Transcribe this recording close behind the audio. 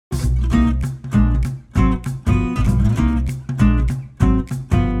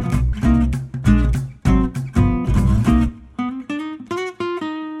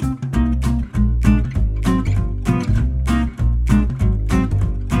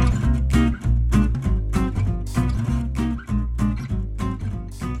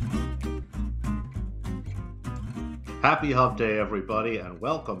Happy Hump Day, everybody, and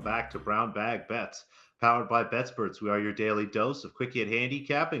welcome back to Brown Bag Bets, powered by BetSperts. We are your daily dose of quick hit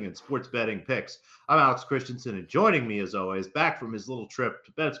handicapping and sports betting picks. I'm Alex Christensen, and joining me, as always, back from his little trip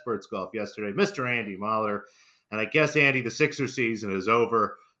to BetSperts Golf yesterday, Mr. Andy Mahler. And I guess, Andy, the Sixers season is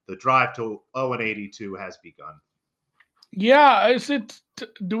over. The drive to 0-82 has begun. Yeah,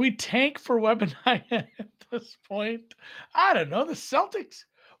 do we tank for Webbenheim at this point? I don't know. The Celtics,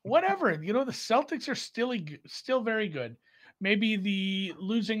 whatever. The Celtics are still very good. Maybe the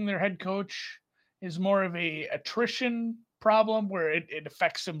losing their head coach is more of a attrition problem where it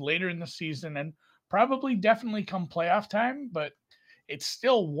affects them later in the season and probably definitely come playoff time, but it's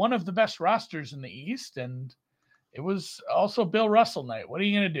still one of the best rosters in the East, and it was also Bill Russell night. What are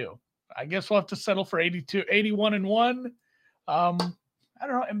you going to do? I guess we'll have to settle for 82, 81-1. I don't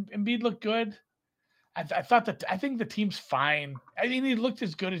know. Embiid looked good. I think the team's fine. I mean, he looked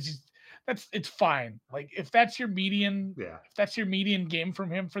as good as it's fine. Like Yeah. if that's your median game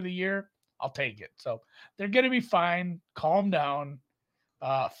from him for the year, I'll take it. So they're gonna be fine. Calm down.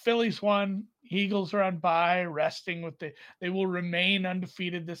 Phillies won. Eagles are on bye, resting they will remain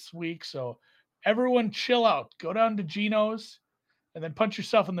undefeated this week. So everyone chill out. Go down to Geno's and then punch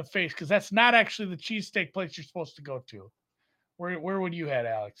yourself in the face because that's not actually the cheesesteak place you're supposed to go to. Where would you head,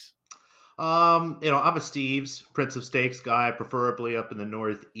 Alex? I'm a Steve's Prince of Steaks guy, preferably up in the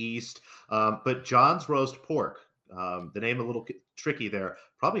Northeast. But John's Roast Pork, the name a little tricky there,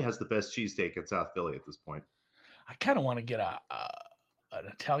 probably has the best cheesesteak in South Philly at this point. I kind of want to get an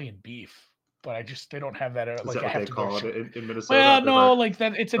Italian beef, but they don't have that. Is Like that I what have they to go. call it in Minnesota? Well, I've no, never, like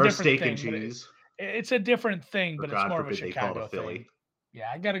that. It's a or different steak and thing, but cheese, it's a different thing, or but it's God more of a forbid they call it a Chicago thing. Philly. Yeah,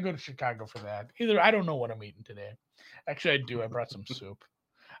 I got to go to Chicago for that. Either I don't know what I'm eating today. Actually, I do. I brought some soup.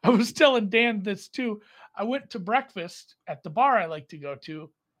 I was telling Dan this too. I went to breakfast at the bar I like to go to.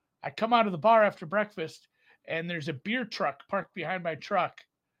 I come out of the bar after breakfast, and there's a beer truck parked behind my truck,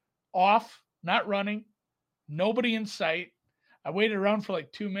 off, not running, nobody in sight. I waited around for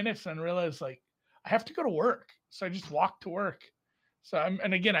like 2 minutes and realized like I have to go to work. So I just walked to work.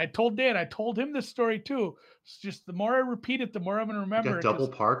 And again, I told Dan, I told him this story too. It's just the more I repeat it, the more I'm going to You remember got it. double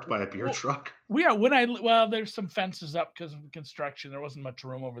Because parked by a beer truck. there's some fences up because of construction. There wasn't much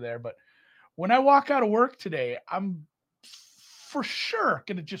room over there. But when I walk out of work today, I'm for sure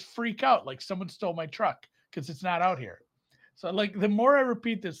going to just freak out like someone stole my truck because it's not out here. So like the more I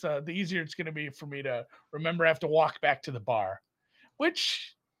repeat this, the easier it's going to be for me to remember I have to walk back to the bar.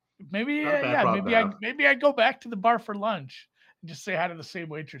 Which maybe Not a bad yeah, problem to have. maybe I go back to the bar for lunch and just say hi to the same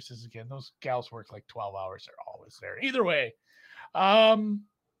waitresses again. Those gals work like 12 hours. They're always there. Either way, um,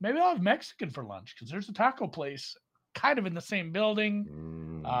 maybe I'll have Mexican for lunch because there's a taco place kind of in the same building.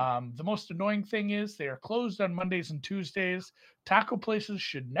 Mm. The most annoying thing is they are closed on Mondays and Tuesdays. Taco places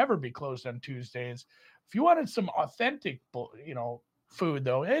should never be closed on Tuesdays. If you wanted some authentic, food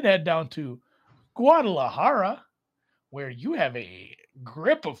though, I'd head down to Guadalajara, where you have a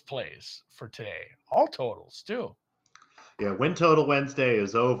grip of plays for today. All totals too. Yeah, win total Wednesday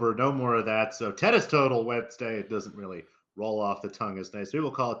is over. No more of that. So tennis total Wednesday, it doesn't really roll off the tongue as nice. We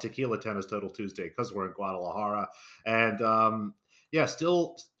will call it tequila tennis total Tuesday because we're in Guadalajara. And yeah,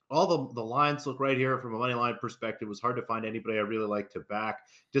 still all the lines look right here from a money line perspective. It was hard to find anybody I really like to back.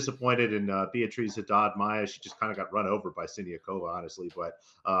 Disappointed in Beatriz Haddad Maya. She just kind of got run over by Siniakova, honestly. But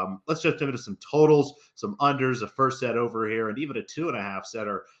let's just into some totals, some unders, a first set over here, and even a 2.5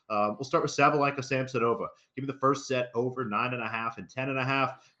 setter. We'll start with Sabalenka Samsonova. Give me the first set over 9.5 and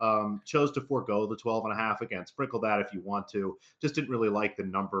 10.5. Chose to forego the 12.5 again. Sprinkle that if you want to. Just didn't really like the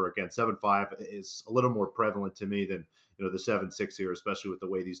number again. 7-5 is a little more prevalent to me than the 7-6 here, especially with the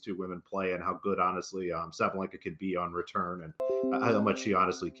way these two women play and how good, honestly, Sabalenka can be on return and how much she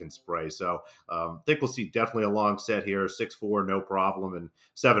honestly can spray. So think we'll see definitely a long set here. 6-4, no problem, and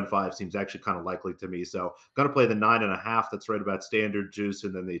 7-5 seems actually kind of likely to me. So going to play the 9.5. That's right about standard juice,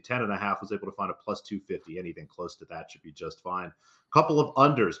 and then the 10.5 was able to find a plus 250. Anything close to that should be just fine. Couple of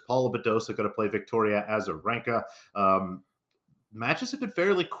unders. Paula Badosa going to play Victoria Azarenka. Matches have been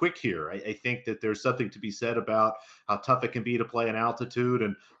fairly quick here. I think that there's something to be said about how tough it can be to play in altitude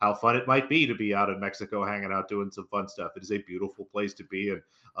and how fun it might be to be out in Mexico hanging out doing some fun stuff. It is a beautiful place to be. And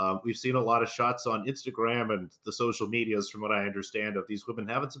we've seen a lot of shots on Instagram and the social medias, from what I understand, of these women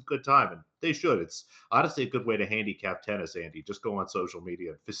having some good time. And they should. It's honestly a good way to handicap tennis, Andy. Just go on social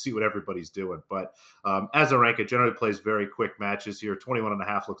media and see what everybody's doing. But Azarenka generally plays very quick matches here.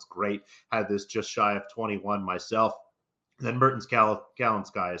 21.5 looks great. Had this just shy of 21 myself. Then Mertens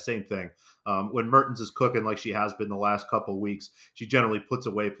Kalinskaya, same thing. When Mertens is cooking like she has been the last couple weeks, she generally puts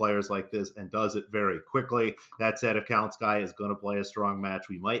away players like this and does it very quickly. That said, if Kalinskaya is going to play a strong match,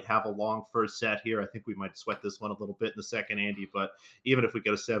 we might have a long first set here. I think we might sweat this one a little bit in the second, Andy. But even if we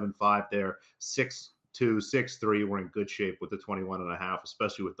get a 7-5 there, 6-2, 6-3, we're in good shape with the 21.5,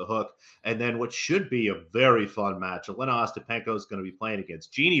 especially with the hook. And then what should be a very fun match, Elena Ostapenko is going to be playing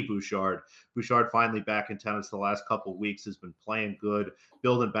against Genie Bouchard. Bouchard finally back in tennis the last couple of weeks, has been playing good,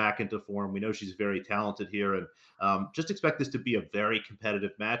 building back into form. We know she's very talented here, and just expect this to be a very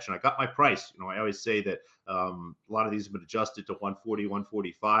competitive match. And I got my price. I always say that a lot of these have been adjusted to 140,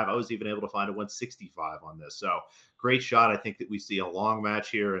 145. I was even able to find a 165 on this. So great shot. I think that we see a long match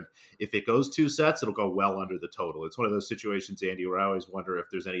here. And if it goes 2 sets, it'll go well under the total. It's one of those situations, Andy, where I always wonder if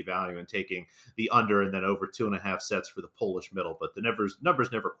there's any value in taking the under and then over 2.5 sets for the Polish middle. But the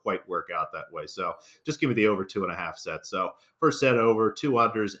numbers never quite work out that way. So just give me the over 2.5 sets. So first set over, 2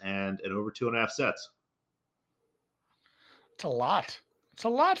 unders, and an over 2.5 sets. It's a lot. It's a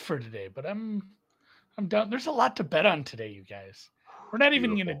lot for today, but I'm done. There's a lot to bet on today, you guys. We're not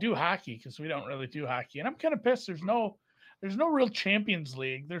even going to do hockey because we don't really do hockey, and I'm kind of pissed. There's no real Champions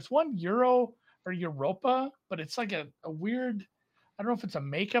League. There's one Euro or Europa, but it's like a weird. I don't know if it's a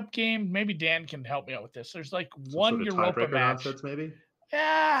makeup game. Maybe Dan can help me out with this. There's like one sort of Europa match. Nonsense, maybe.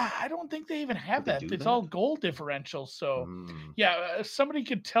 Yeah, I don't think they even have that. It's all goal differential. So, yeah, somebody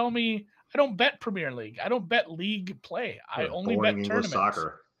could tell me. I don't bet Premier League. I don't bet league play. I only bet tournaments.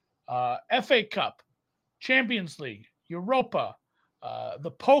 Soccer. FA Cup, Champions League, Europa,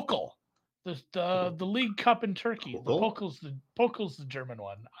 the Pokal, the League Cup in Turkey. The Pokal's the German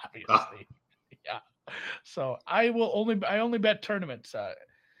one, obviously. Yeah. So I only bet tournaments.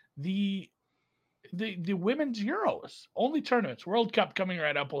 The women's Euros, only tournaments. World Cup coming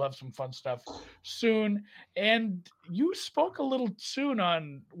right up. We'll have some fun stuff soon. And you spoke a little soon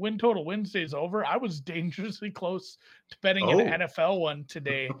on Win Total Wednesday's over. I was dangerously close to betting an NFL one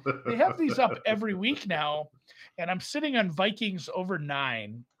today. They have these up every week now, and I'm sitting on Vikings over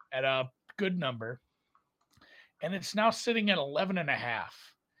 9 at a good number, and it's now sitting at 11.5.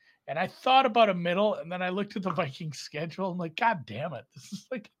 And I thought about a middle, and then I looked at the Vikings schedule. I'm like, God damn it. This is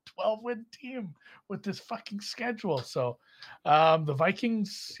like a 12-win team with this fucking schedule. So the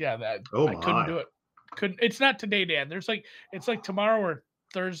Vikings, I couldn't do it. It's not today, Dan. It's like tomorrow or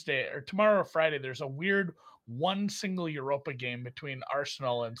Thursday, or tomorrow or Friday. There's a weird one single Europa game between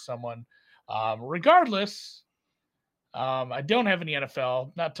Arsenal and someone. Regardless, I don't have any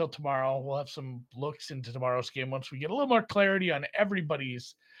NFL, not till tomorrow. We'll have some looks into tomorrow's game once we get a little more clarity on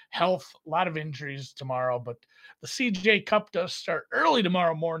everybody's health. A lot of injuries tomorrow, but the CJ Cup does start early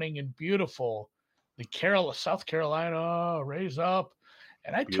tomorrow morning in beautiful South Carolina. Raise up.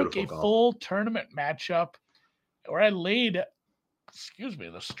 And I took a full tournament matchup where I laid,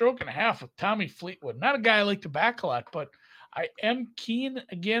 the stroke and a half with Tommy Fleetwood. Not a guy I like to back a lot, but I am keen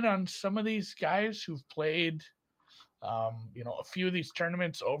again on some of these guys who've played a few of these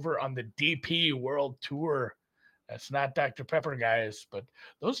tournaments over on the DP World Tour. That's not Dr. Pepper guys, but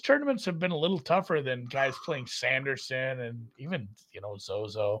those tournaments have been a little tougher than guys playing Sanderson and even,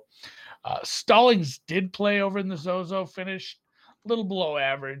 Zozo. Stallings did play over in the Zozo, finished a little below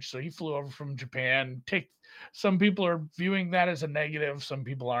average, so he flew over from Japan. Some people are viewing that as a negative, some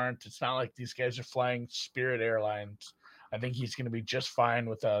people aren't. It's not like these guys are flying Spirit Airlines. I think he's going to be just fine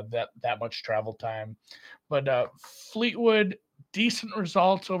with that much travel time. But Fleetwood, decent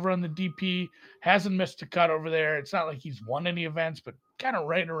results over on the DP. Hasn't missed a cut over there. It's not like he's won any events, but kind of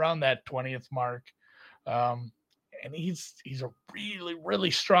right around that 20th mark. And he's a really,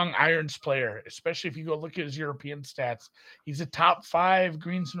 really strong irons player, especially if you go look at his European stats. He's a top 5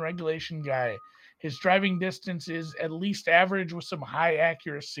 greens and regulation guy. His driving distance is at least average with some high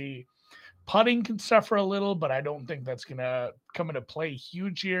accuracy. Putting can suffer a little, but I don't think that's going to come into play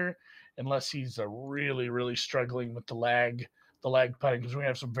huge here unless he's really, really struggling with the lag putting, because we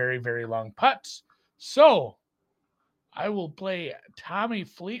have some very, very long putts. So I will play Tommy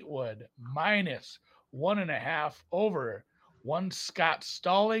Fleetwood minus 1.5 over one Scott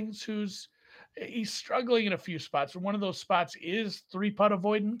Stallings, he's struggling in a few spots. And one of those spots is 3-putt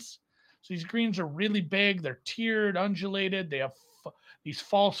avoidance. So these greens are really big. They're tiered, undulated. They have these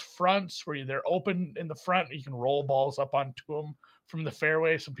false fronts where they're open in the front. You can roll balls up onto them from the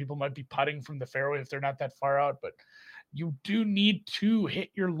fairway. Some people might be putting from the fairway if they're not that far out, but you do need to hit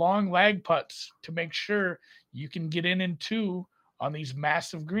your long lag putts to make sure you can get in 2 on these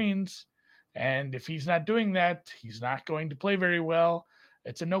massive greens. And if he's not doing that, he's not going to play very well.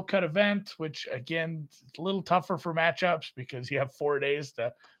 It's a no-cut event, which again, it's a little tougher for matchups because you have 4 days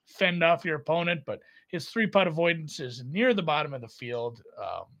to fend off your opponent. But his three-putt avoidance is near the bottom of the field.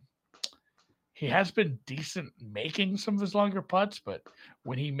 He has been decent making some of his longer putts, but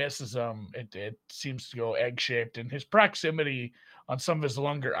when he misses them, it seems to go egg shaped. And his proximity on some of his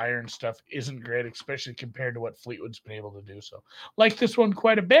longer iron stuff isn't great, especially compared to what Fleetwood's been able to do. So, like this one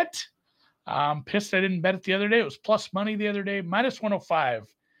quite a bit. Pissed I didn't bet it the other day. It was plus money the other day, minus 105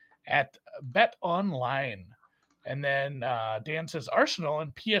 at Bet Online. And then Dan says Arsenal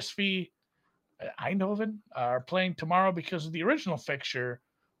and PSV Eindhoven are playing tomorrow because of the original fixture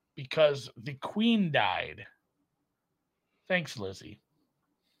because the Queen died. Thanks, Lizzie.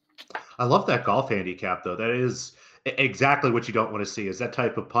 I love that golf handicap, though. That is exactly what you don't want to see is that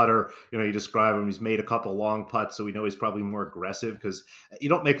type of putter. You describe him. He's made a couple long putts, so we know he's probably more aggressive because you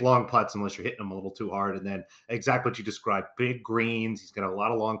don't make long putts unless you're hitting them a little too hard. And then exactly what you described, big greens. He's got a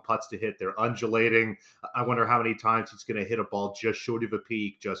lot of long putts to hit. They're undulating. I wonder how many times he's going to hit a ball just short of a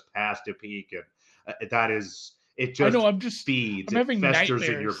peak, just past a peak. And that is, it I just know. feeds, I'm it having festers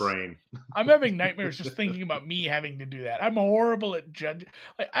in your nightmares. brain. I'm having nightmares just thinking about me having to do that. I'm horrible at judging.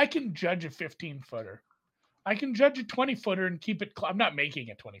 Like, I can judge a 15-footer. I can judge a 20-footer and keep it. I'm not making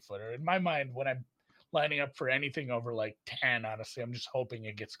a 20-footer in my mind when I'm lining up for anything over like 10. Honestly, I'm just hoping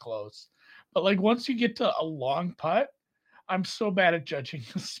it gets close. But like once you get to a long putt, I'm so bad at judging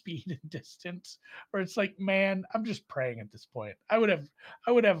the speed and distance. Where it's like, man, I'm just praying at this point. I would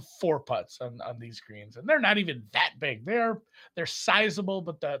have 4 putts on these greens, and they're not even that big. They're sizable,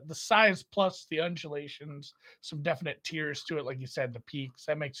 but the size plus the undulations, some definite tiers to it, like you said, the peaks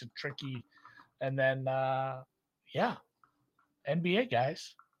that makes it tricky. And then, yeah, NBA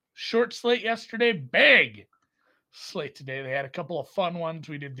guys. Short slate yesterday, big slate today. They had a couple of fun ones.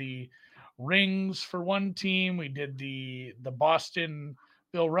 We did the rings for one team. We did the Boston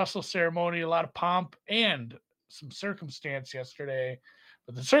Bill Russell ceremony, a lot of pomp and some circumstance yesterday.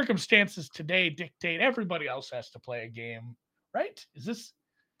 But the circumstances today dictate everybody else has to play a game, right? Is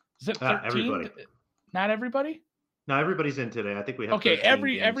it 13? Everybody. Not everybody? No, everybody's in today. I think we have Okay, 13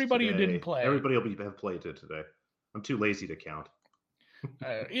 games everybody who didn't today. play. Everybody will have played it today. I'm too lazy to count.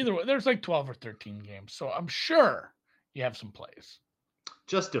 Either way, there's like 12 or 13 games, so I'm sure you have some plays.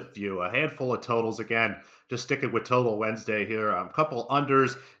 Just a few, a handful of totals again. Just sticking with total Wednesday here. A couple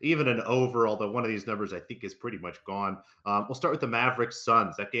unders, even an over, although one of these numbers I think is pretty much gone. We'll start with the Mavericks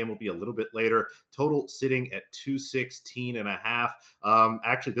Suns. That game will be a little bit later. Total sitting at 216.5.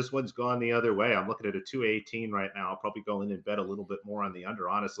 Actually, this one's gone the other way. I'm looking at a 218 right now. I'll probably go in and bet a little bit more on the under,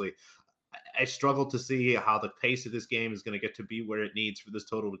 honestly. I struggle to see how the pace of this game is going to get to be where it needs for this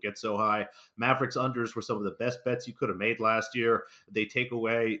total to get so high. Mavericks unders were some of the best bets you could have made last year. They take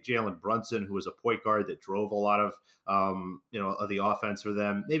away Jalen Brunson, who was a point guard that drove a lot of of the offense for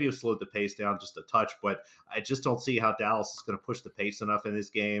them. Maybe it slowed the pace down just a touch, but I just don't see how Dallas is going to push the pace enough in this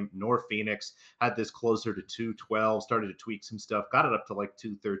game. Nor Phoenix had this closer to 212, started to tweak some stuff, got it up to like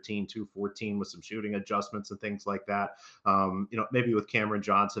 213, 214 with some shooting adjustments and things like that. Maybe with Cameron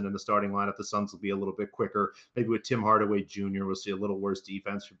Johnson in the starting lineup, the Suns will be a little bit quicker. Maybe with Tim Hardaway Jr., we'll see a little worse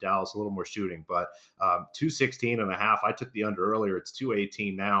defense from Dallas, a little more shooting. But 216.5, I took the under earlier. It's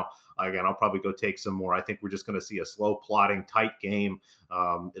 218 now. Again, I'll probably go take some more. I think we're just going to see a slow, plotting, tight game.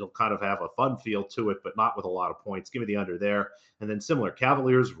 It'll kind of have a fun feel to it, but not with a lot of points. Give me the under there. And then similar,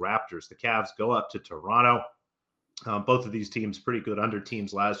 Cavaliers, Raptors. The Cavs go up to Toronto. Both of these teams pretty good under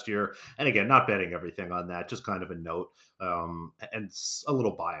teams last year. And again, not betting everything on that, just kind of a note and a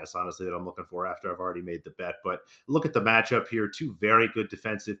little bias, honestly, that I'm looking for after I've already made the bet. But look at the matchup here. Two very good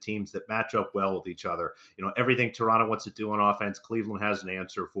defensive teams that match up well with each other. Everything Toronto wants to do on offense, Cleveland has an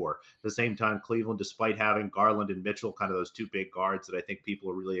answer for. At the same time, Cleveland, despite having Garland and Mitchell, kind of those two big guards that I think people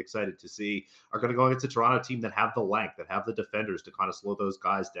are really excited to see, are going to go against a Toronto team that have the length, that have the defenders to kind of slow those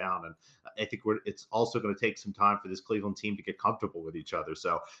guys down. And I think it's also going to take some time for this Cleveland team to get comfortable with each other.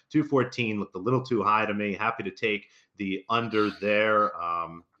 So 214 looked a little too high to me. Happy to take the under there.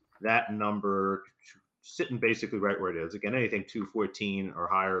 That number sitting basically right where it is. Again, anything 214 or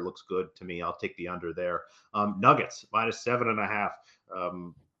higher looks good to me. I'll take the under there. Nuggets minus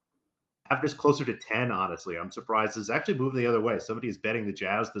 7.5. Have this closer to 10, honestly. I'm surprised. It's actually moving the other way. Somebody is betting the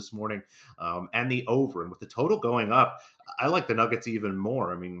Jazz this morning and the over. And with the total going up, I like the Nuggets even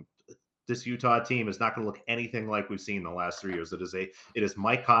more. I mean, this Utah team is not going to look anything like we've seen the last 3 years. It is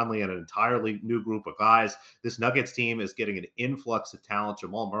Mike Conley and an entirely new group of guys. This Nuggets team is getting an influx of talent.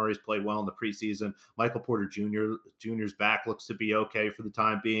 Jamal Murray's played well in the preseason. Michael Porter Jr.'s back looks to be okay for the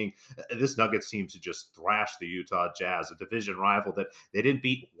time being. This Nuggets team to just thrash the Utah Jazz, a division rival that they didn't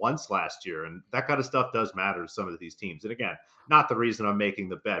beat once last year. And that kind of stuff does matter to some of these teams. And again, not the reason I'm making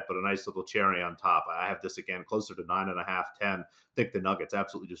the bet, but a nice little cherry on top. I have this again closer to 9.5, 10. I think the Nuggets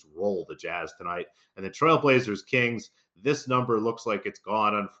absolutely just roll the Jazz tonight. And then Trailblazers Kings. This number looks like it's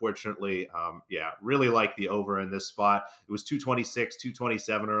gone, unfortunately. Yeah, really like the over in this spot. It was 226,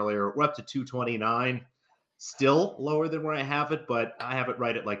 227 earlier. We're up to 229. Still lower than where I have it, but I have it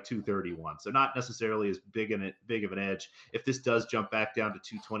right at like 231. So not necessarily as big of an edge. If this does jump back down to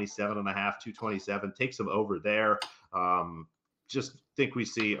 227 and a half, 227, take some over there. Just think we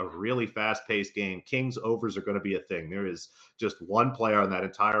see a really fast-paced game. Kings overs are going to be a thing. There is just one player on that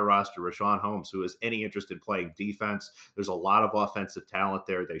entire roster, Richaun Holmes, who has any interest in playing defense. There's a lot of offensive talent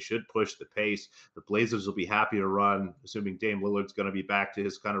there. They should push the pace. The Blazers will be happy to run, assuming Dame Lillard's going to be back to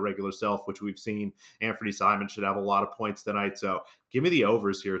his kind of regular self, which we've seen. Anthony Simon should have a lot of points tonight. So give me the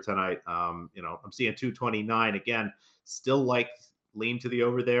overs here tonight. I'm seeing 229 again. Still lean to the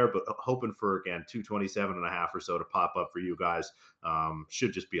over there, but hoping for, again, 227 and a half or so to pop up for you guys.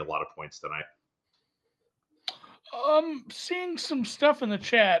 Should just be a lot of points tonight. Seeing some stuff in the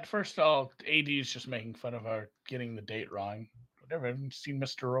chat. First of all, AD is just making fun of our getting the date wrong. Whatever. Haven't you seen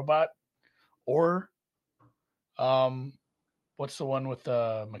Mr. Robot? Or, what's the one with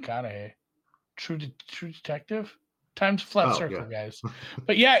McConaughey? True Detective? Time's a flat circle, yeah. Guys.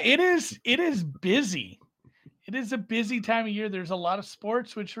 But yeah, it is busy. It is a busy time of year. There's a lot of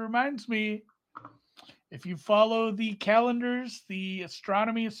sports, which reminds me, if you follow the calendars, the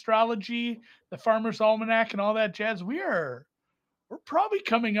astronomy, astrology, the Farmer's Almanac, and all that jazz, we're probably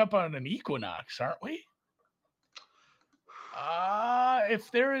coming up on an equinox, aren't we?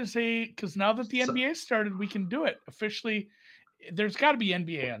 If there is because now that the NBA started, we can do it officially. There's got to be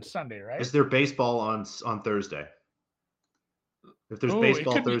NBA on Sunday, right? Is there baseball on Thursday? If there's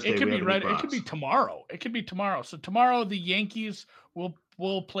baseball Thursday, it could be right. It could be tomorrow. It could be tomorrow. So tomorrow, the Yankees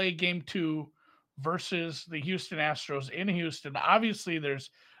will play Game 2 versus the Houston Astros in Houston. Obviously, there's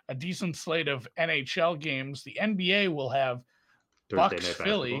a decent slate of NHL games. The NBA will have Bucks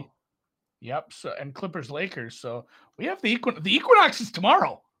Philly. Yep. So and Clippers Lakers. So we have the Equinox is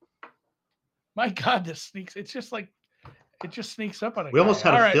tomorrow. My God, this sneaks. It's just like it just sneaks up on it. We almost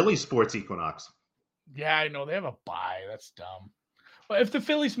had a Philly sports equinox. Yeah, I know they have a bye. That's dumb. But if the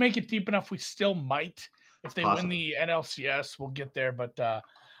Phillies make it deep enough, we still might. If they win the NLCS, we'll get there. But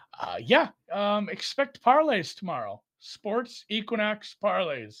expect parlays tomorrow. Sports Equinox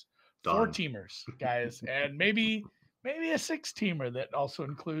parlays, Done. 4-teamers, guys, and maybe a 6-teamer that also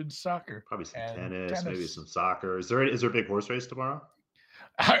includes soccer. Probably some tennis, maybe some soccer. Is there a big horse race tomorrow?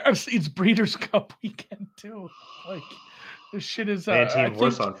 It's Breeders' Cup weekend too. Like this shit is. Team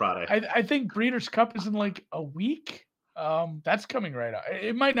horse on Friday. I think Breeders' Cup is in like a week. That's coming right up.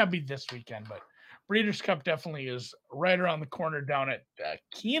 It might not be this weekend, but Breeders' Cup definitely is right around the corner down at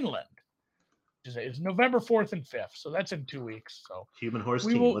Keeneland. It's November 4th and 5th, so that's in 2 weeks. So Human Horse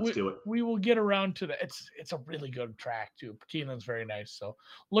Team, let's do it. We will get around to that. It's a really good track too. Keeneland's very nice. So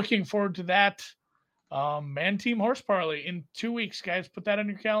looking forward to that. Man Team Horse Parlay in 2 weeks, guys. Put that on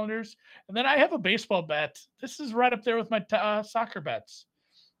your calendars. And then I have a baseball bet. This is right up there with my soccer bets.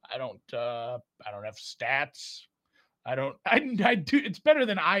 I don't have stats. I do. It's better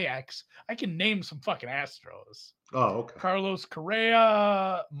than Ajax. I can name some fucking Astros. Oh, okay. Carlos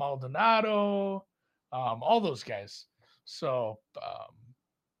Correa, Maldonado, all those guys. So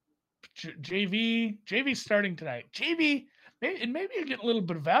JV's starting tonight. JV, maybe you get a little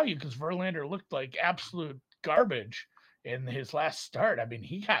bit of value because Verlander looked like absolute garbage in his last start. I mean,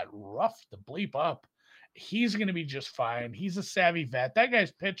 he got roughed the bleep up. He's going to be just fine. He's a savvy vet. That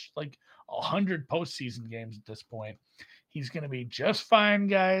guy's pitched like 100 postseason games at this point. He's going to be just fine,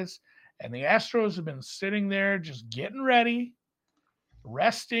 guys. And the Astros have been sitting there just getting ready,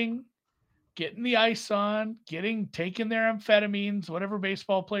 resting, getting the ice on, taking their amphetamines, whatever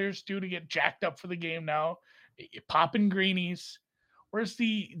baseball players do to get jacked up for the game now, popping greenies. Whereas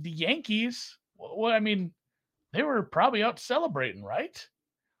the Yankees, well, I mean, they were probably out celebrating, right?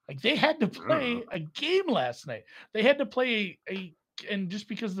 Like they had to play a game last night. They had to play and just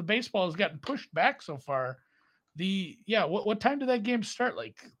because the baseball has gotten pushed back so far, what time did that game start?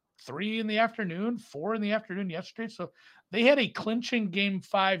 Like 3 in the afternoon, 4 in the afternoon yesterday. So they had a clinching game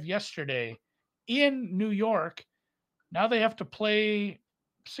 5 yesterday in New York. Now they have to play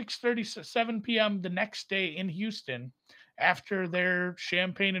 6:30, 7 p.m. the next day in Houston after their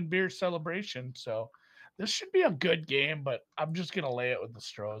champagne and beer celebration. So this should be a good game, but I'm just going to lay it with the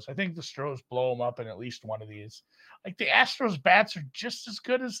Stros. I think the Stros blow them up in at least one of these. Like the Astros bats are just as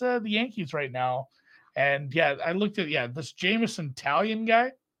good as the Yankees right now. And I looked at, this Jameson Italian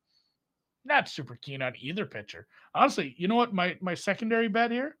guy, not super keen on either pitcher. Honestly, you know what? My secondary bet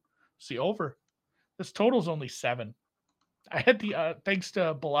here? See over. This total's only 7. I had the thanks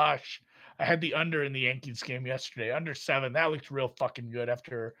to Balash, I had the under in the Yankees game yesterday. Under 7. That looked real fucking good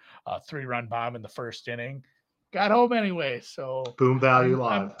after a 3-run bomb in the first inning. Got home anyway, so Boom value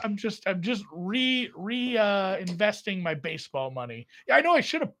I'm live. I'm just investing my baseball money. Yeah, I know I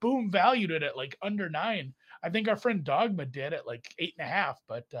should have boom valued it at like under 9. I think our friend Dogma did at like 8.5,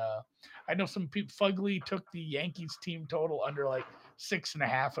 but I know some people Fugly took the Yankees team total under like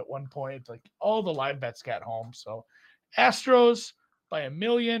 6.5 at one point. Like all the live bets got home. So Astros by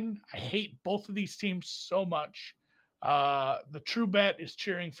 1,000,000. I hate both of these teams so much. The true bet is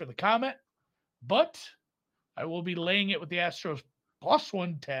cheering for the Comet, but I will be laying it with the Astros plus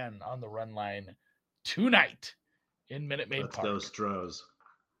 110 on the run line tonight in Minute Maid Let's Park. go Stros.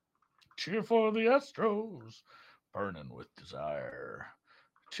 Cheer for the Astros, burning with desire.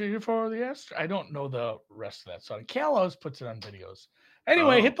 Cheer for the Astros. I don't know the rest of that song. Cal always puts it on videos.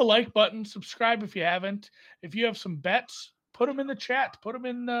 Anyway, hit the like button, subscribe if you haven't. If you have some bets, put them in the chat, put them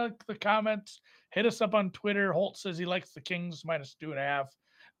in the comments. Hit us up on Twitter. Holt says he likes the Kings minus 2.5.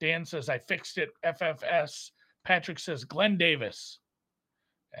 Dan says I fixed it. FFS. Patrick says Glenn Davis.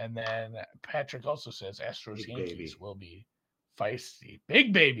 And then Patrick also says Astros Yankees will be feisty.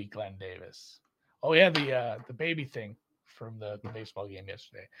 Big baby Glenn Davis. Oh yeah, the baby thing from the baseball game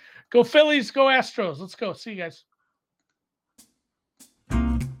yesterday. Go Phillies, go Astros. Let's go. See you guys.